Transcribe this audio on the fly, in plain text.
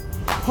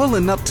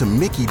Pulling up to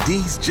Mickey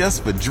D's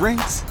just for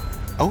drinks?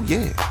 Oh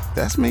yeah,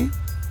 that's me.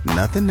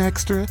 Nothing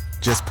extra,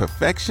 just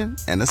perfection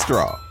and a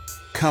straw.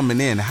 Coming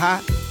in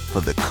hot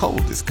for the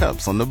coldest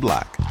cups on the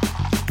block.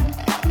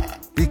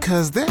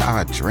 Because there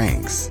are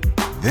drinks.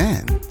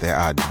 Then there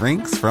are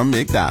drinks from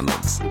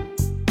McDonald's.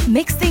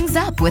 Mix things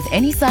up with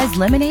any size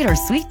lemonade or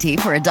sweet tea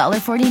for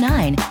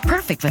 $1.49.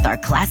 Perfect with our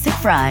classic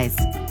fries.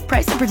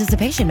 Price and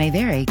participation may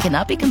vary.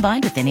 Cannot be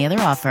combined with any other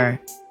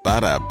offer.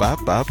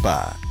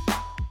 Ba-da-ba-ba-ba.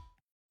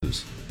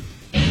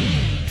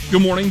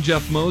 Good morning,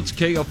 Jeff Moats,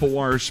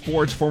 KFOR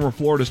Sports. Former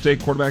Florida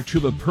State quarterback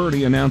Chuba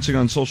Purdy announcing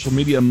on social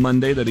media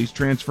Monday that he's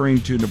transferring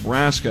to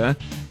Nebraska.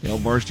 Hail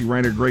Varsity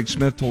writer Greg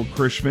Smith told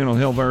Chris Schmidt on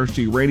Hail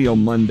Varsity Radio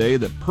Monday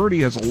that Purdy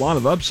has a lot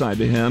of upside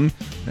to him.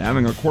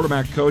 Having a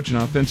quarterback coach and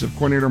offensive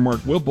coordinator Mark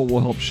Whipple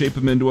will help shape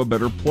him into a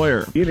better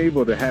player. Being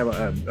able to have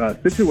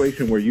a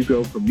situation where you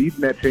go from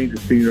needing that change of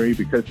scenery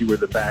because you were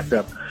the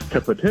backup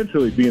to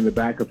potentially being the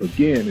backup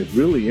again is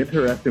really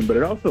interesting, but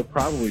it also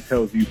probably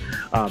tells you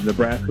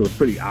Nebraska was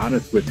pretty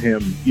honest with him,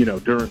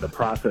 during the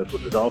process,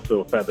 which is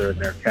also a feather in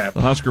their cap.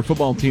 The Husker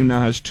football team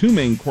now has two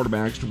main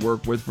quarterbacks to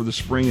work with for the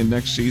spring and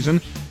next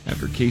season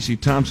after Casey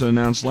Thompson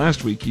announced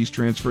last week he's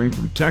transferring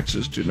from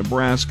Texas to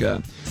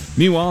Nebraska.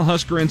 Meanwhile,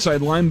 Husker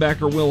inside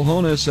linebacker Will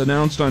Honas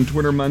announced on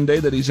Twitter Monday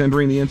that he's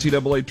entering the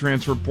NCAA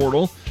transfer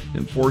portal.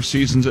 In 4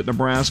 seasons at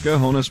Nebraska,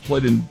 Honas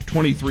played in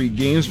 23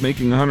 games,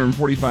 making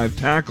 145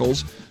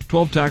 tackles,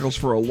 12 tackles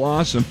for a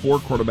loss, and 4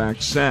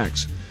 quarterback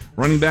sacks.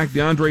 Running back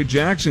DeAndre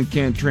Jackson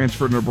can't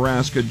transfer to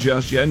Nebraska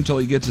just yet until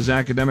he gets his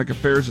academic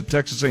affairs at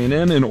Texas A&M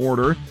in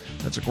order.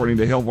 That's according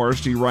to Hail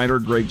Varsity writer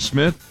Greg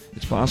Smith.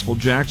 It's possible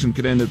Jackson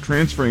could end up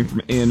transferring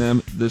from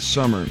A&M this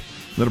summer.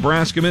 The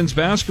Nebraska men's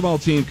basketball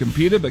team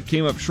competed but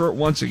came up short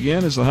once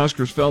again as the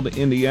Huskers fell to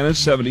Indiana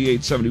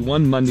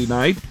 78-71 Monday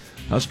night.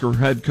 Husker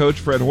head coach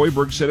Fred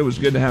Hoiberg said it was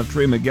good to have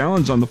Trey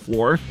McGowan on the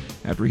floor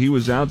after he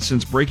was out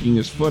since breaking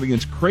his foot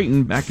against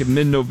Creighton back in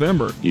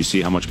mid-November. You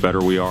see how much better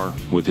we are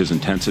with his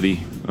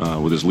intensity,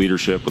 with his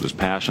leadership, with his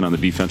passion on the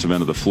defensive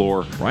end of the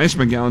floor. Bryce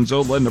McGowan,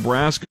 though, led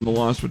Nebraska in the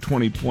loss with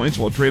 20 points,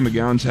 while Trey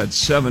McGowan's had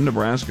 7.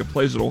 Nebraska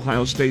plays at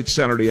Ohio State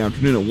Saturday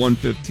afternoon at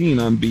 1:15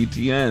 on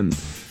BTN.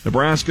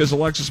 Nebraska's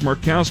Alexis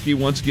Markowski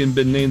once again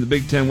been named the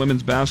Big Ten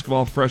Women's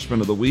Basketball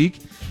Freshman of the Week.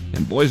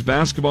 And boys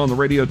basketball on the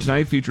radio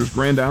tonight features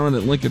Grand Island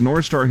at Lincoln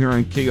North Star here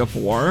on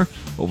KFOR.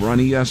 Over on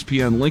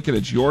ESPN Lincoln,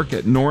 it's York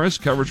at Norris.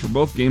 Coverage for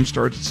both games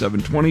starts at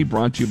 7:20,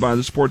 brought to you by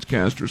the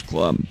Sportscasters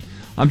Club.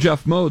 I'm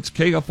Jeff Moats,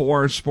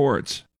 KFOR Sports.